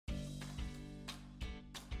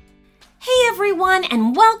everyone,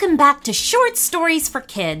 and welcome back to Short Stories for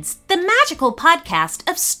Kids, the magical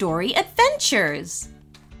podcast of story adventures.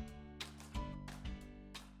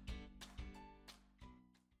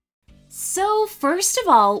 So first of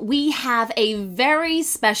all, we have a very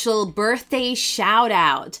special birthday shout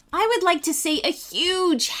out. I would like to say a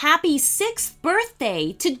huge happy 6th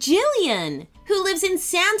birthday to Jillian, who lives in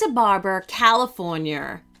Santa Barbara,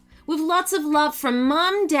 California. With lots of love from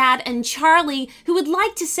Mom, Dad, and Charlie, who would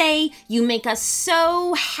like to say, you make us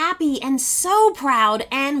so happy and so proud,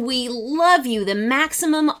 and we love you the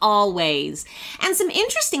maximum always. And some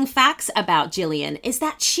interesting facts about Jillian is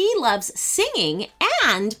that she loves singing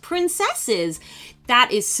and princesses.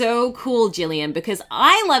 That is so cool, Jillian, because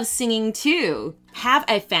I love singing too. Have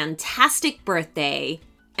a fantastic birthday.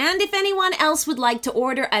 And if anyone else would like to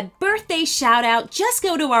order a birthday shout out, just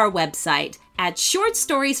go to our website at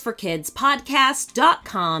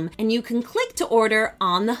shortstoriesforkidspodcast.com and you can click to order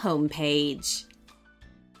on the homepage.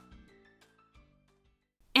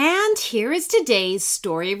 And here is today's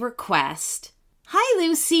story request. Hi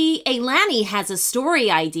Lucy, Ailani has a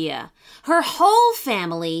story idea. Her whole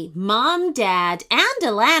family, Mom, Dad, and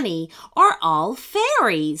Ailani are all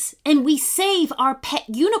fairies, and we save our pet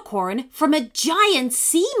unicorn from a giant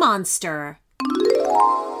sea monster.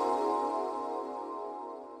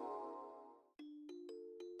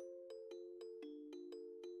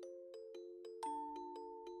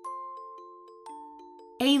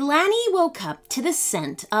 Ailani woke up to the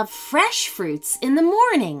scent of fresh fruits in the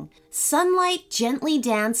morning. Sunlight gently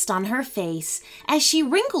danced on her face as she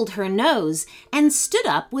wrinkled her nose and stood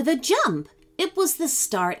up with a jump. It was the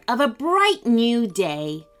start of a bright new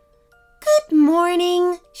day. "Good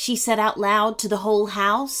morning," she said out loud to the whole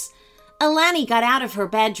house. Ailani got out of her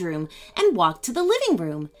bedroom and walked to the living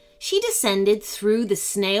room. She descended through the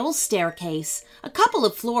snail staircase, a couple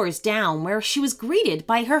of floors down, where she was greeted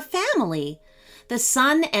by her family. The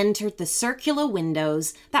sun entered the circular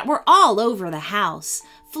windows that were all over the house,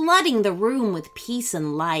 flooding the room with peace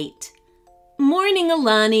and light. "Morning,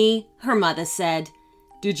 Ailani," her mother said.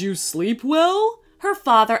 "Did you sleep well?" her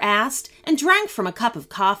father asked, and drank from a cup of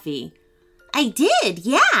coffee. "I did,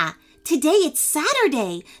 yeah. Today it's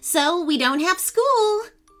Saturday, so we don't have school,"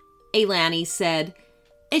 Ailani said,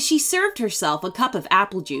 as she served herself a cup of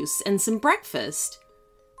apple juice and some breakfast.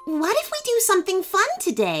 "What if we do something fun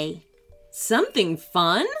today?" "Something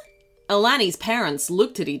fun?" Ailani's parents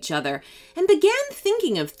looked at each other and began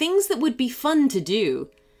thinking of things that would be fun to do.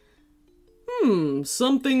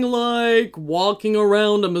 Something like walking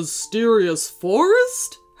around a mysterious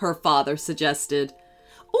forest? Her father suggested.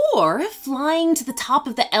 "Or flying to the top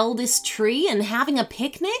of the eldest tree and having a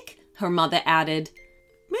picnic," her mother added.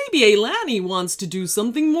 "Maybe Ailani wants to do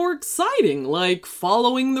something more exciting, like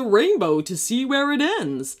following the rainbow to see where it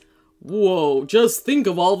ends. Whoa, just think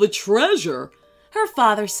of all the treasure," her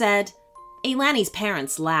father said. Ailani's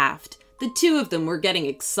parents laughed. The two of them were getting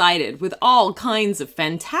excited with all kinds of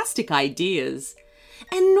fantastic ideas.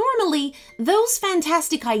 And normally, those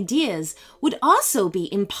fantastic ideas would also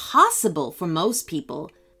be impossible for most people.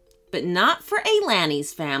 But not for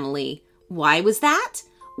Ailani's family. Why was that?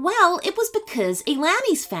 Well, it was because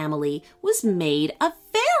Ailani's family was made of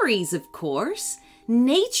fairies, of course.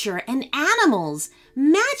 Nature and animals,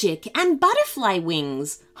 magic and butterfly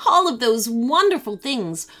wings. All of those wonderful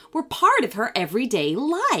things were part of her everyday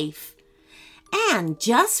life. And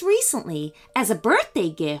just recently, as a birthday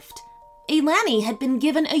gift, Ailani had been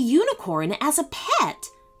given a unicorn as a pet.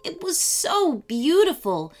 It was so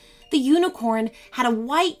beautiful. The unicorn had a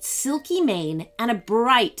white silky mane and a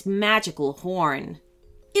bright magical horn.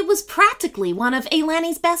 It was practically one of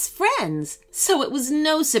Ailani's best friends, so it was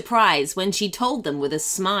no surprise when she told them with a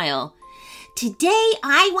smile. "Today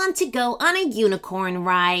I want to go on a unicorn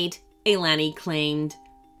ride," Ailani claimed.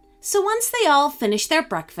 So once they all finished their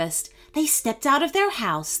breakfast, they stepped out of their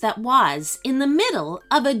house that was in the middle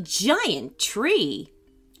of a giant tree.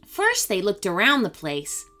 First they looked around the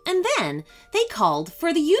place, and then they called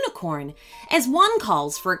for the unicorn, as one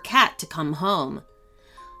calls for a cat to come home.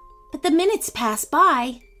 But the minutes passed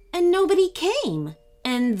by, and nobody came.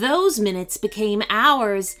 And those minutes became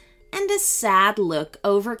hours, and a sad look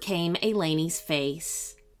overcame Ailani's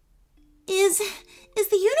face. Is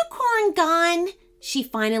the unicorn gone?" she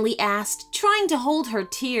finally asked, trying to hold her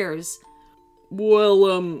tears.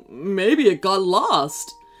 "Well, maybe it got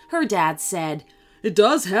lost," her dad said. "It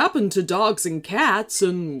does happen to dogs and cats,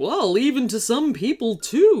 and, well, even to some people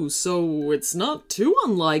too, so it's not too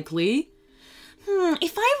unlikely."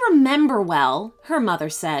 If I remember well," her mother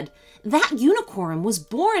said, "that unicorn was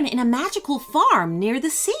born in a magical farm near the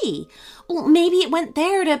sea. Well, maybe it went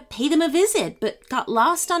there to pay them a visit, but got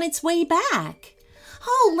lost on its way back."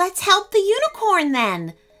 Oh, let's help the unicorn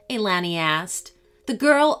then, Ailani asked. The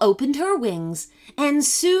girl opened her wings, and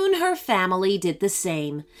soon her family did the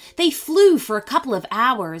same. They flew for a couple of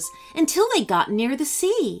hours until they got near the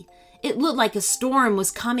sea. It looked like a storm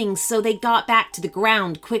was coming, so they got back to the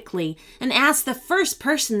ground quickly and asked the first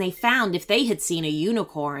person they found if they had seen a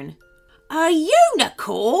unicorn. A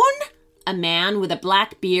unicorn? A man with a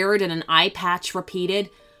black beard and an eye patch repeated.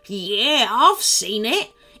 Yeah, I've seen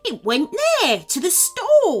it. It went there, to the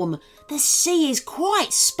storm. The sea is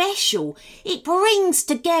quite special. It brings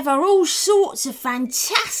together all sorts of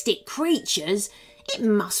fantastic creatures. It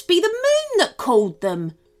must be the moon that called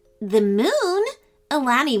them. The moon?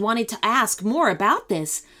 Ailani wanted to ask more about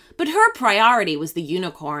this, but her priority was the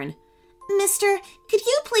unicorn. Mister, could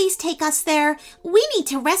you please take us there? We need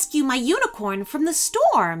to rescue my unicorn from the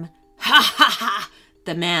storm. Ha ha ha,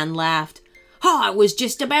 the man laughed. I was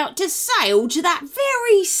just about to sail to that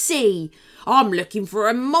very sea. I'm looking for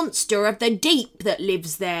a monster of the deep that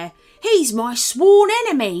lives there. He's my sworn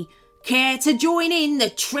enemy. Care to join in the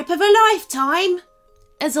trip of a lifetime?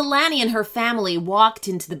 As Ailani and her family walked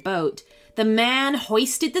into the boat, the man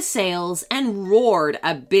hoisted the sails and roared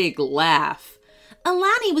a big laugh.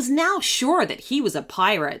 Ailani was now sure that he was a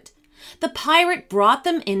pirate. The pirate brought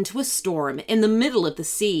them into a storm in the middle of the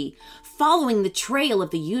sea, following the trail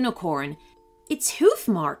of the unicorn. Its hoof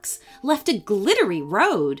marks left a glittery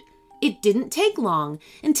road. It didn't take long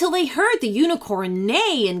until they heard the unicorn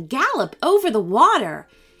neigh and gallop over the water.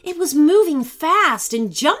 It was moving fast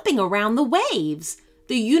and jumping around the waves.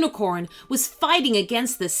 The unicorn was fighting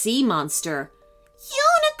against the sea monster.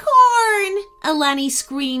 Unicorn! Ailani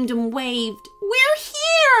screamed and waved. We're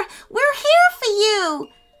here! We're here for you!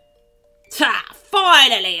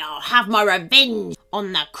 Finally, I'll have my revenge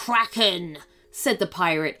on the Kraken, said the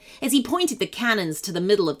pirate as he pointed the cannons to the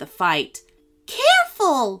middle of the fight.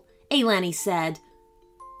 Careful, Ailani said.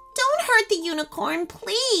 Don't hurt the unicorn,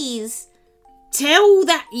 please. Tell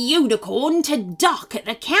that unicorn to duck at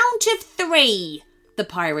the count of 3, the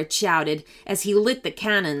pirate shouted as he lit the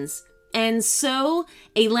cannons. And so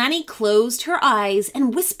Ailani closed her eyes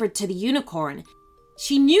and whispered to the unicorn.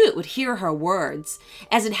 She knew it would hear her words,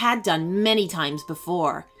 as it had done many times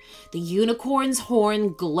before. The unicorn's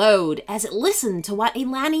horn glowed as it listened to what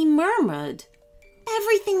Ailani murmured.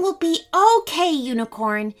 Everything will be okay,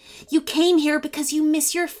 unicorn. You came here because you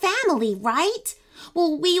miss your family, right?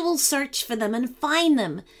 Well, we will search for them and find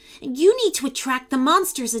them. You need to attract the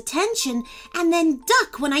monster's attention and then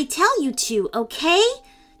duck when I tell you to, okay?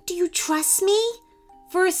 Do you trust me?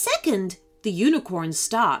 For a second, the unicorn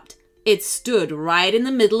stopped. It stood right in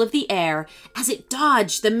the middle of the air as it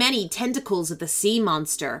dodged the many tentacles of the sea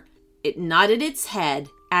monster. It nodded its head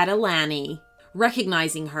at Ailani,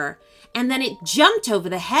 recognizing her, and then it jumped over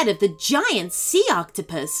the head of the giant sea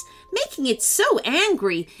octopus, making it so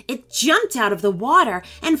angry it jumped out of the water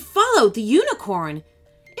and followed the unicorn.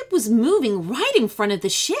 It was moving right in front of the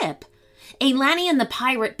ship. Ailani and the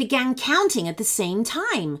pirate began counting at the same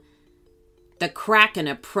time. The Kraken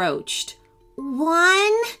approached.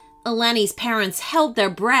 1. Ailani's parents held their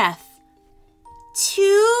breath.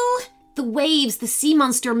 2. The waves the sea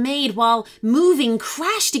monster made while moving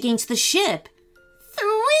crashed against the ship.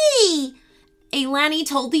 3. Ailani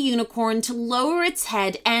told the unicorn to lower its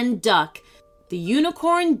head and duck. The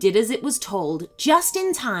unicorn did as it was told, just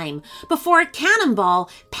in time, before a cannonball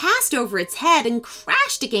passed over its head and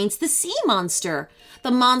crashed against the sea monster.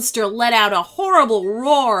 The monster let out a horrible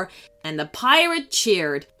roar, and the pirate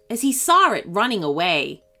cheered as he saw it running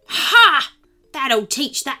away. Ha! That'll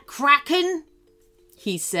teach that Kraken,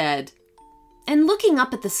 he said. And looking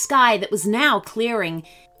up at the sky that was now clearing,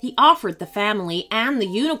 he offered the family and the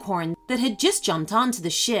unicorn that had just jumped onto the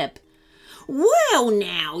ship. Well,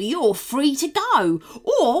 now you're free to go,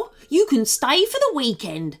 or you can stay for the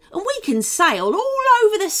weekend, and we can sail all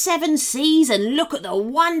over the 7 seas and look at the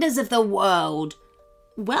wonders of the world.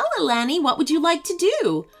 Well, Ailani, what would you like to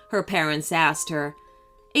do? Her parents asked her.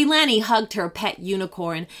 Ailani hugged her pet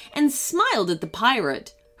unicorn and smiled at the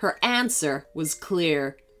pirate. Her answer was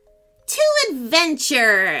clear. To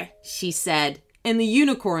adventure, she said, and the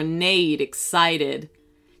unicorn neighed excited.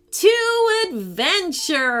 To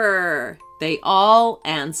adventure, they all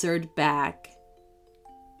answered back.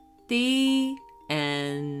 The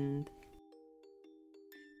end.